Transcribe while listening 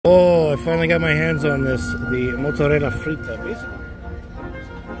Oh, I finally got my hands on this, the Motzarella Fritta, basically.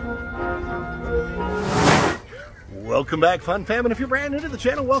 Welcome back, Fun Fam, and if you're brand new to the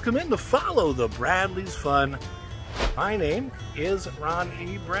channel, welcome in to follow the Bradley's Fun. My name is Ron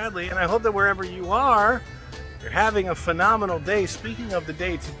E. Bradley, and I hope that wherever you are, you're having a phenomenal day. Speaking of the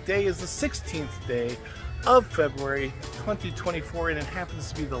day, today is the 16th day of February 2024, and it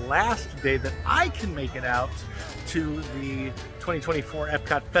happens to be the last day that I can make it out to the 2024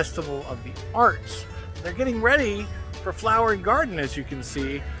 Epcot Festival of the Arts. They're getting ready for Flower and Garden, as you can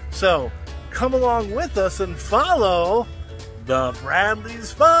see, so come along with us and follow the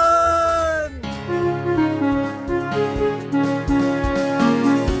Bradley's Fun!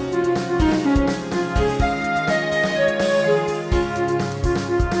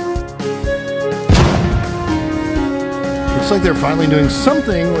 Looks like they're finally doing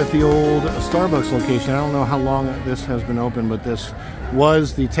something with the old Starbucks location. I don't know how long this has been open, but this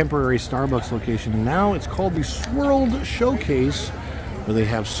was the temporary Starbucks location. And now it's called the Swirled Showcase, where they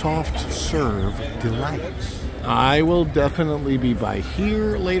have soft serve delights. I will definitely be by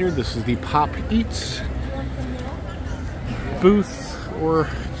here later. This is the Pop Eats booth or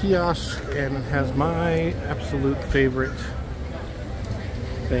kiosk, and it has my absolute favorite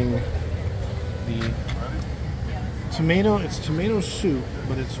thing, the it's tomato soup,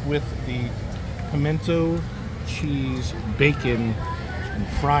 but it's with the pimento, cheese, bacon, and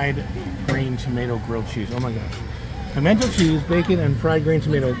fried green tomato grilled cheese. Oh my gosh. Pimento cheese, bacon, and fried green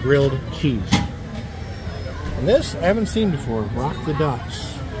tomato grilled cheese. And this I haven't seen before. Rock the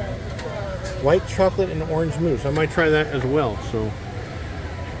Dots. White chocolate and orange mousse. I might try that as well.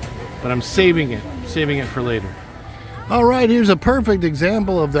 But I'm saving it for later. Alright, here's a perfect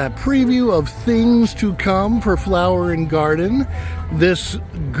example of that preview of things to come for Flower and Garden. This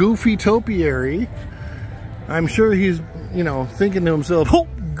goofy topiary. I'm sure he's, thinking to himself, oh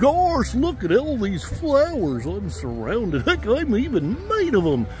gosh, look at all these flowers I'm surrounded. Heck, I'm even made of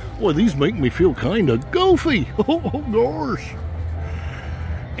them. Boy, these make me feel kind of goofy. Oh gosh.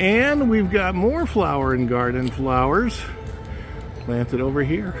 And we've got more Flower and Garden flowers planted over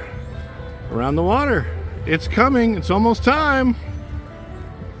here around the water. It's coming. It's almost time.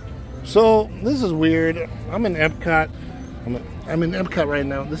 So this is weird. I'm in Epcot. I'm in Epcot right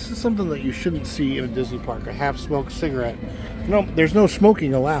now. This is something that you shouldn't see in a Disney park. A half-smoked cigarette. No, there's no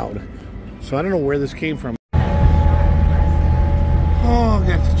smoking allowed. So I don't know where this came from. Oh, I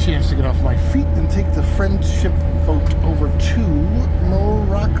got the chance to get off my feet and take the friendship boat over to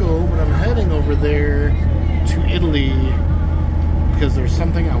Morocco, but I'm heading over there to Italy, because there's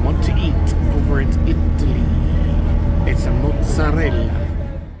something I want to eat over at Italy. It's a mozzarella.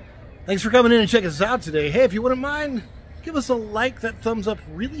 Thanks for coming in and checking us out today. Hey, if you wouldn't mind, give us a like. That thumbs up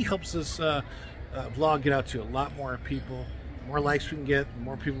really helps this vlog get out to a lot more people. The more likes we can get, the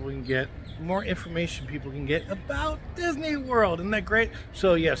more people we can get, the more information people can get about Disney World. Isn't that great?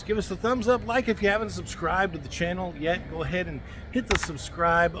 So yes, give us a thumbs up. Like if you haven't subscribed to the channel yet, go ahead and hit the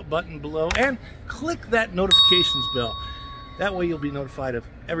subscribe button below and click that notifications bell. That way you'll be notified of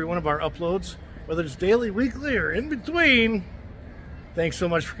every one of our uploads, whether it's daily, weekly, or in between. Thanks so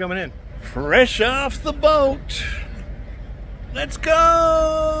much for coming in. Fresh off the boat. Let's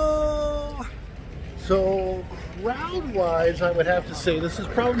go! So, crowd-wise, I would have to say this is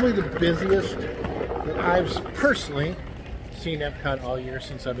probably the busiest that I've personally seen Epcot all year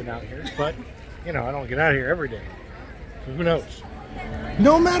since I've been out here. But, I don't get out here every day. So who knows?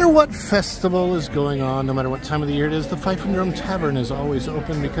 No matter what festival is going on, no matter what time of the year it is, the Fife and Drum Tavern is always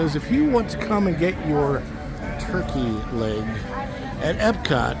open, because if you want to come and get your turkey leg at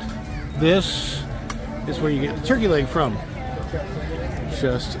Epcot, this is where you get the turkey leg from.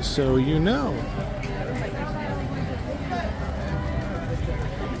 Just so you know.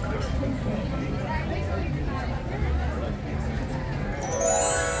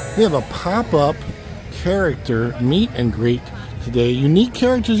 We have a pop-up character meet and greet today. Unique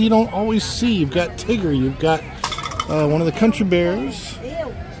characters you don't always see. You've got Tigger, you've got one of the Country Bears,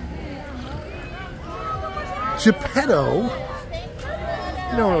 Geppetto.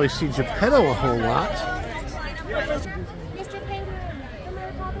 You don't really see Geppetto a whole lot.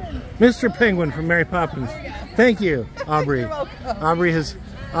 Mr. Penguin from Mary Poppins. Thank you, Aubrey. Aubrey has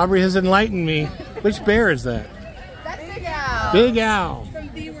enlightened me. Which bear is that? That's Big Al. Big Al. From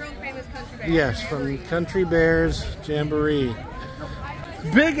the world famous Country Bears. Yes, from Country Bears Jamboree.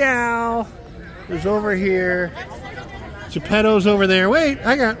 Big Al is over here. Geppetto's over there. Wait,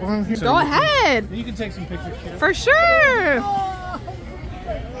 I got one here. Go ahead. You can take some pictures too. For sure.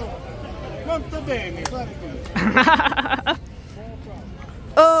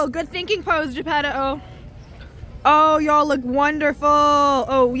 Oh, good thinking pose, Geppetto. Oh, y'all look wonderful.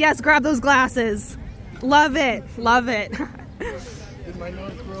 Oh, yes, grab those glasses. Love it. Love it. Did my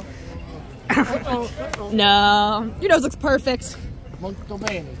nose grow? No, your nose looks perfect. Molto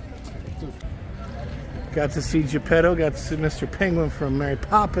bene. Got to see Geppetto, got to see Mr. Penguin from Mary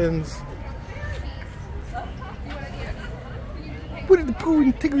Poppins. Winnie the Pooh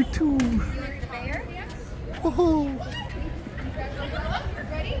and Tigger too. Woohoo!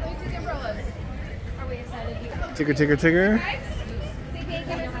 Ready? Let's do the umbrellas. Are we excited? Tigger, Tigger, Tigger. Say thank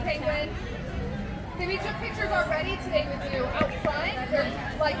you, Mr. Penguin. Okay, we took pictures already today with you out front. They're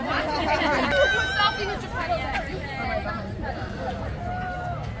like, selfie with Geppetto.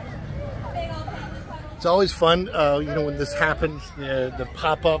 It's always fun, you know, when this happens, the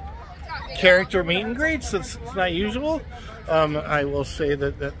pop-up character meet and greets. It's not usual. I will say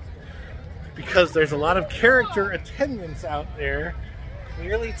that because there's a lot of character attendants out there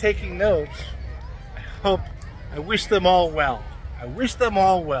clearly taking notes, I wish them all well. I wish them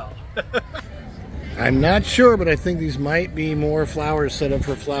all well. I'm not sure, but I think these might be more flowers set up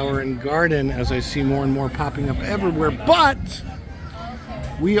for Flower and Garden as I see more and more popping up everywhere. But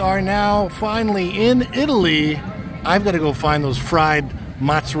we are now finally in Italy. I've got to go find those fried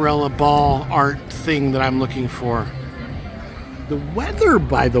mozzarella ball art thing that I'm looking for. The weather,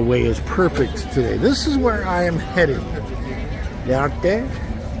 by the way, is perfect today. This is where I am heading. L'arte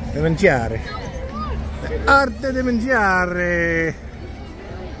di mangiare. Arte di mangiare.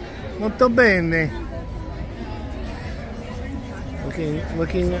 Molto bene.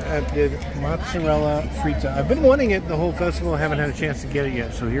 Looking at the mozzarella fritta. I've been wanting it the whole festival. I haven't had a chance to get it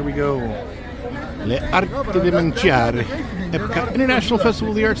yet. So here we go. L'arte di mangiare. Epcot International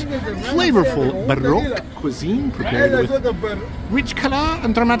Festival of the Arts. Flavorful Baroque cuisine prepared with rich color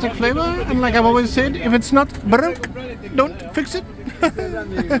and dramatic flavor. And like I've always said, if it's not Baroque, don't fix it.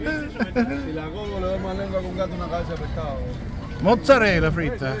 Mozzarella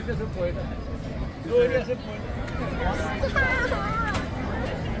fritta.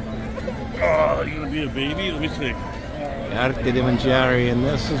 Oh, you gonna be a baby? Let me see. Arte di mangiare, and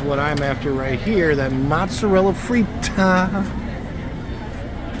this is what I'm after right here, that mozzarella fritta.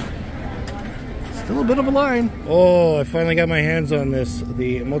 Still a bit of a line. Oh, I finally got my hands on this,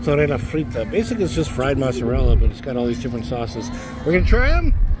 the mozzarella fritta. Basically, it's just fried mozzarella, but it's got all these different sauces. We're gonna try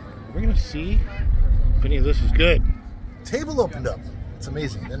them. We're gonna see if any of this is good. Table opened up. It's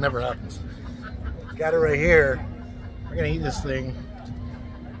amazing. That never happens. Got it right here. We're gonna eat this thing.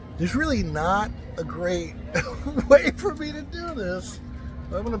 There's really not a great way for me to do this.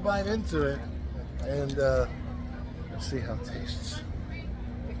 I'm gonna bite into it and let's see how it tastes.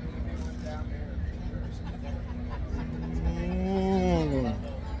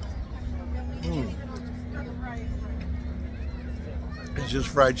 It's just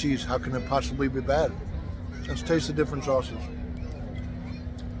fried cheese. How can it possibly be bad? Let's taste the different sauces.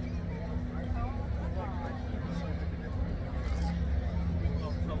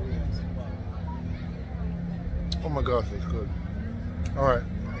 Oh my gosh, that's good. All right.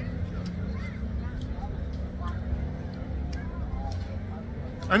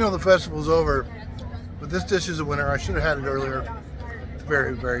 I know the festival's over, but this dish is a winner. I should have had it earlier. It's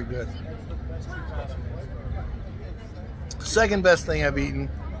very, very good. Second best thing I've eaten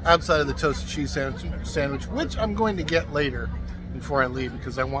outside of the toasted cheese sandwich, which I'm going to get later before I leave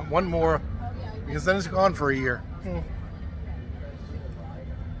because I want one more because then it's gone for a year.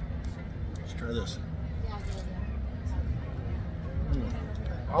 Let's try this.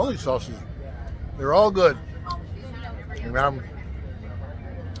 All these sauces, they're all good. And I'm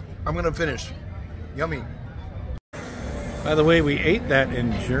gonna finish. Yummy. By the way, we ate that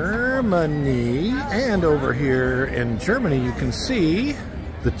in Germany, and over here in Germany you can see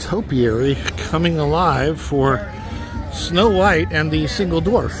the Topiary coming alive for Snow White and the Single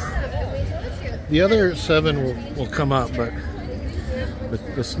Dwarf. The other 7 will come up, but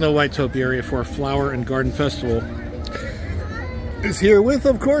the Snow White Topiary for Flower and Garden Festival is here with,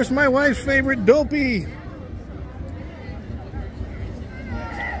 of course, my wife's favorite Dopey.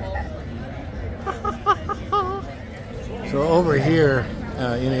 So over here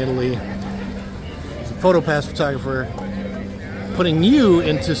in Italy, there's a photopass photographer putting you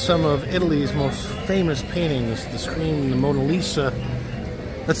into some of Italy's most famous paintings, the Scream, the Mona Lisa.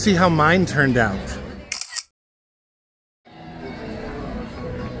 Let's see how mine turned out.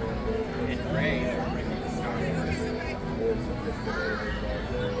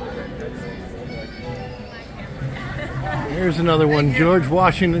 Here's another one, George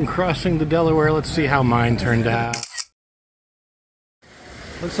Washington crossing the Delaware. Let's see how mine turned out.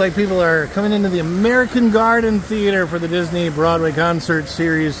 Looks like people are coming into the American Garden Theater for the Disney Broadway concert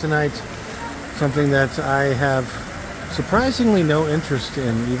series tonight. Something that I have surprisingly no interest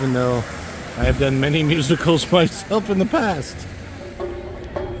in, even though I have done many musicals myself in the past.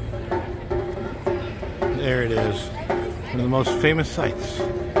 There it is. One of the most famous sights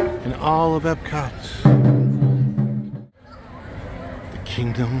in all of Epcot. The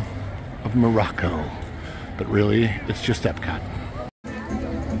Kingdom of Morocco. But really, it's just Epcot.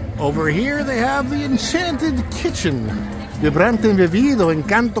 Over here they have the Enchanted Kitchen. Vibrante Vivido,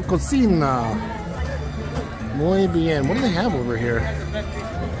 Encanto Cocina. Muy bien. What do they have over here?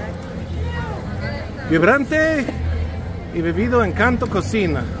 Vibrante y Vivido Encanto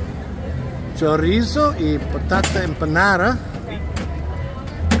Cocina. Chorizo y patata empanada.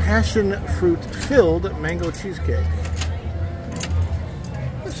 Passion fruit filled mango cheesecake.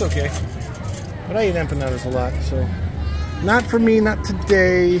 That's okay. But I eat empanadas a lot, so not for me, not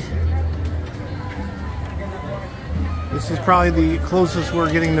today. This is probably the closest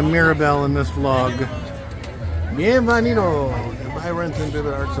we're getting to Mirabel in this vlog. Bienvenido, the vibrant and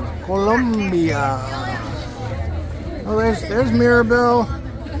vivid arts of Colombia. Oh, there's Mirabel.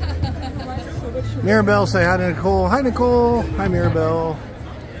 Mirabel, say hi to Nicole. Hi, Nicole. Hi, Mirabel.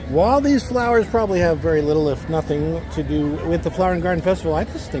 While these flowers probably have very little, if nothing, to do with the Flower and Garden Festival, I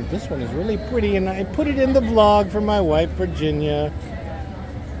just think this one is really pretty, and I put it in the vlog for my wife, Virginia.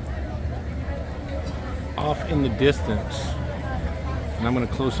 Off in the distance. And I'm going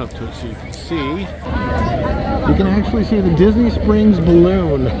to close up to it so you can see. You can actually see the Disney Springs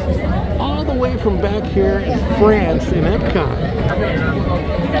balloon all the way from back here in France in Epcot.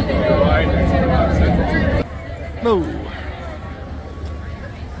 Hello.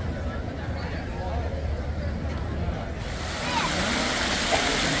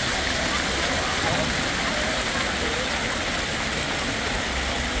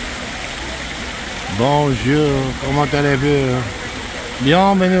 Bonjour, comment allez-vous?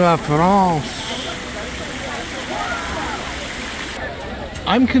 Bienvenue à France.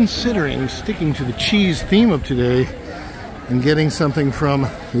 I'm considering sticking to the cheese theme of today and getting something from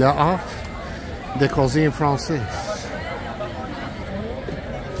l'art de cuisine française.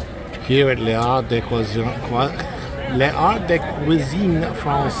 Here at l'art de cuisine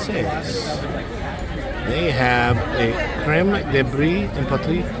française, they have a crème de brie and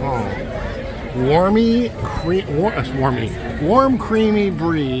pâté franc. Warm creamy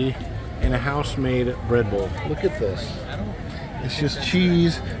brie in a house-made bread bowl. Look at this. It's just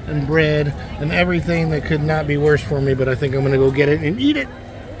cheese and bread and everything that could not be worse for me, but I think I'm gonna go get it and eat it.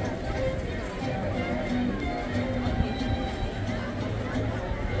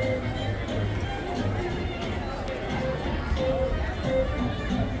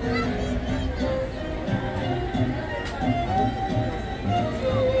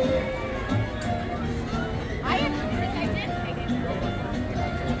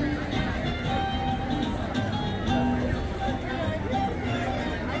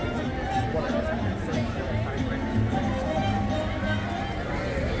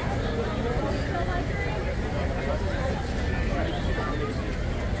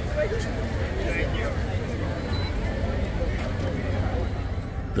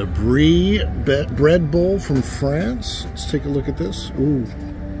 The Brie bread bowl from France. Let's take a look at this. Ooh.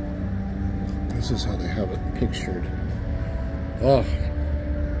 This is how they have it pictured. Oh.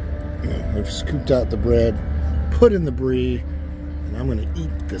 Yeah, I've scooped out the bread, put in the Brie, and I'm going to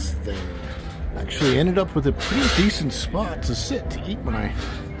eat this thing. Actually ended up with a pretty decent spot to sit to eat my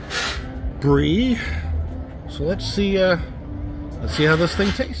Brie. So let's see how this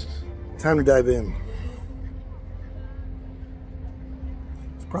thing tastes. Time to dive in.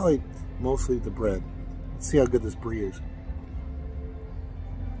 Probably mostly the bread. Let's see how good this Brie is.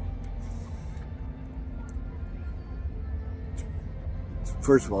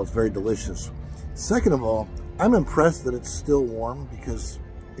 First of all, it's very delicious. Second of all, I'm impressed that it's still warm because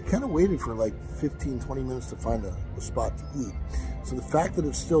it kind of waited for like 15-20 minutes to find a spot to eat. So the fact that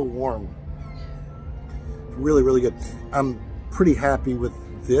it's still warm, really, really good. I'm pretty happy with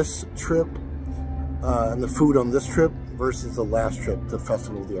this trip and the food on this trip versus the last trip to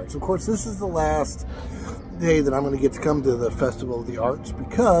Festival of the Arts. Of course, this is the last day that I'm going to get to come to the Festival of the Arts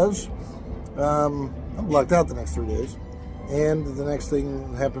because I'm blocked out the next 3 days. And the next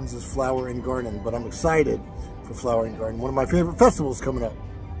thing that happens is Flower and Garden. But I'm excited for Flower and Garden. One of my favorite festivals coming up.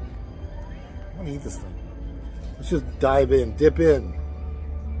 I want to eat this thing. Let's just dive in, dip in.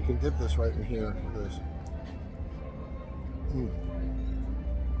 You can dip this right in here. Look at this.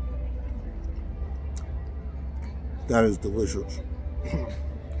 That is delicious.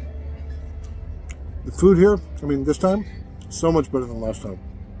 The food here, I mean, this time, so much better than last time.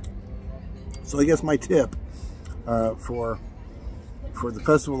 So I guess my tip for the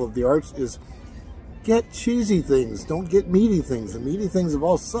Festival of the Arts is get cheesy things. Don't get meaty things. The meaty things have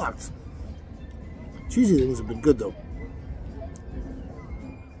all sucked. Cheesy things have been good though.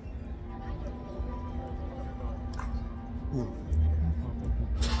 You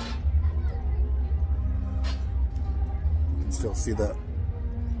can still see that.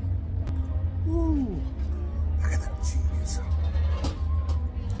 Ooh, look at that cheese.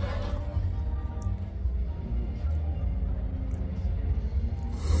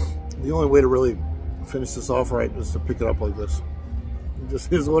 The only way to really finish this off right is to pick it up like this. It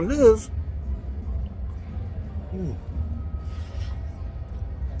just is what it is.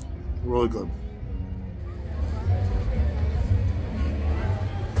 Really good.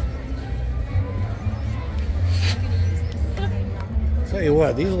 Tell you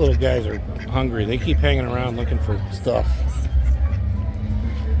what, these little guys are hungry. They keep hanging around looking for stuff.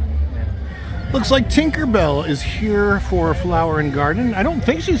 Looks like Tinkerbell is here for Flower and Garden. I don't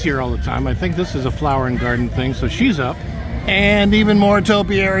think she's here all the time. I think this is a Flower and Garden thing, so she's up. And even more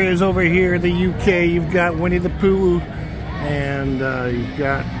Topiaries over here in the UK. You've got Winnie the Pooh, and you've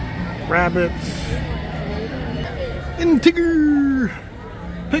got rabbits, and Tigger,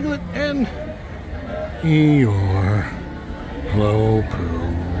 Piglet, and Eeyore. Hello,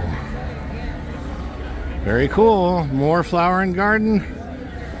 Pooh. Very cool. More Flower and Garden.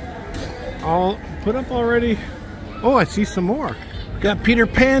 All put up already. Oh, I see some more. Got Peter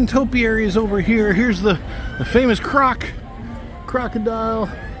Pan Topiaries over here. Here's the famous crocodile.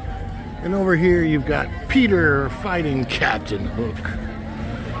 And over here you've got Peter fighting Captain Hook.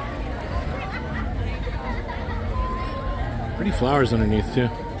 Pretty flowers underneath too.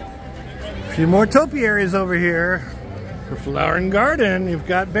 A few more Topiaries over here for Flower and Garden. You've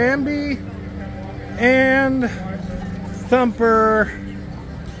got Bambi and Thumper.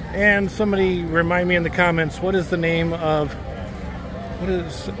 And somebody remind me in the comments, what is the name of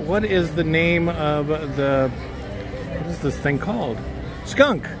what is the name of the, what is this thing called?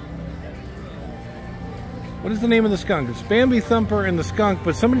 Skunk. What is the name of the skunk? It's Bambi, Thumper, and the skunk,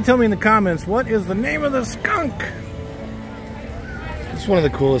 but somebody tell me in the comments, what is the name of the skunk? It's one of the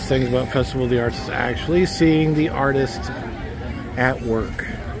coolest things about Festival of the Arts is actually seeing the artist at work.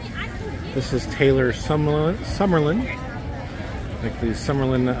 This is Taylor Summerlin. Like the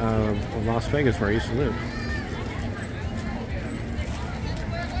Summerlin of Las Vegas, where I used to live.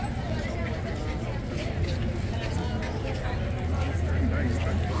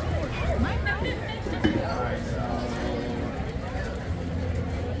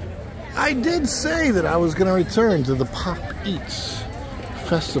 I did say that I was going to return to the Pop Eats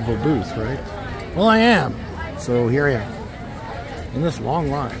Festival booth, right? Well, I am. So here I am. In this long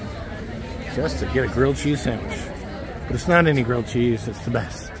line. Just to get a grilled cheese sandwich. But it's not any grilled cheese, it's the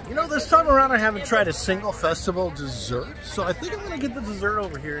best. You know, this time around I haven't tried a single festival dessert, so I think I'm going to get the dessert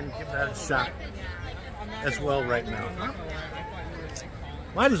over here and give that a shot as well right now. Huh?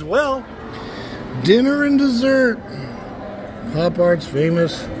 Might as well. Dinner and dessert. Pop Art's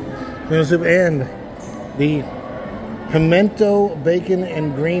famous soup and the pimento bacon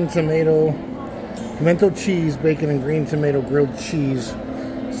and green tomato, pimento cheese, bacon and green tomato grilled cheese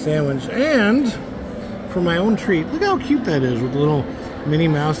sandwich. And for my own treat, look how cute that is with the little Minnie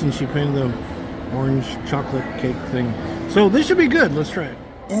Mouse, and she painted the orange chocolate cake thing. So this should be good. Let's try it.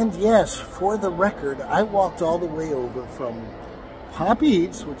 And yes, for the record, I walked all the way over from Pop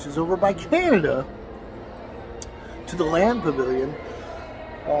Eats, which is over by Canada, to the Land Pavilion.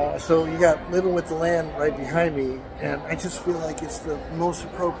 So you got Living with the Land right behind me, and I just feel like it's the most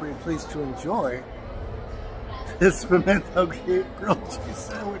appropriate place to enjoy this pimento grilled cheese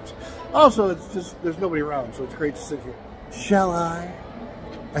sandwich. Also, it's just, there's nobody around, so it's great to sit here. Shall I?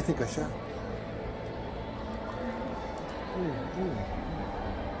 I think I shall.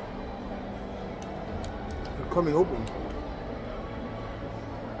 They're coming open.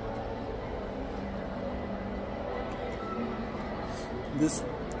 This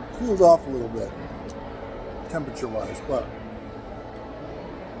cools off a little bit, temperature-wise, but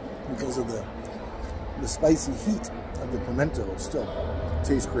because of the spicy heat of the pimento, it still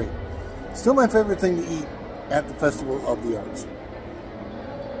tastes great. Still my favorite thing to eat at the Festival of the Arts.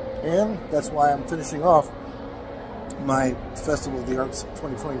 And that's why I'm finishing off my Festival of the Arts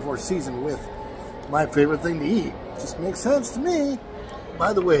 2024 season with my favorite thing to eat. Just makes sense to me.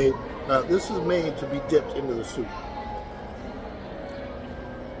 By the way, this is made to be dipped into the soup.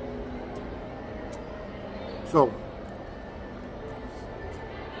 So,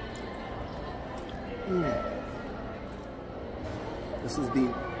 this is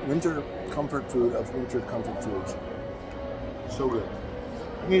the winter comfort food of winter comfort foods. So good.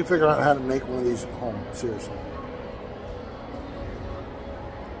 I need to figure out how to make one of these at home, seriously.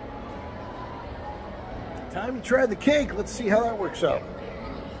 Time to try the cake. Let's see how that works out.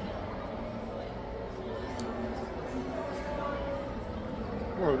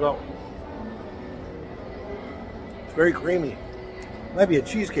 There we go. It's very creamy. Might be a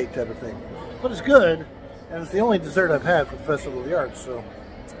cheesecake type of thing. But it's good, and it's the only dessert I've had for the Festival of the Arts, so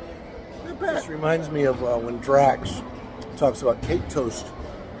not bad. This reminds me of when Drax talks about cake toast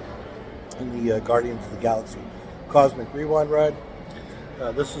in the Guardians of the Galaxy Cosmic Rewind ride.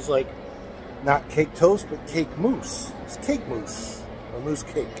 This is like not cake toast, but cake mousse. It's cake mousse or mousse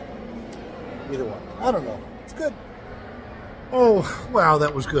cake. Either one. I don't know. It's good. Oh, wow,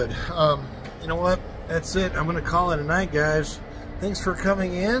 that was good. You know what? That's it. I'm going to call it a night, guys. Thanks for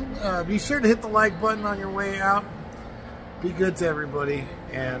coming in. Be sure to hit the like button on your way out. Be good to everybody.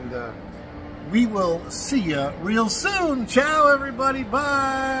 And we will see you real soon. Ciao, everybody.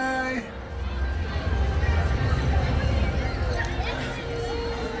 Bye.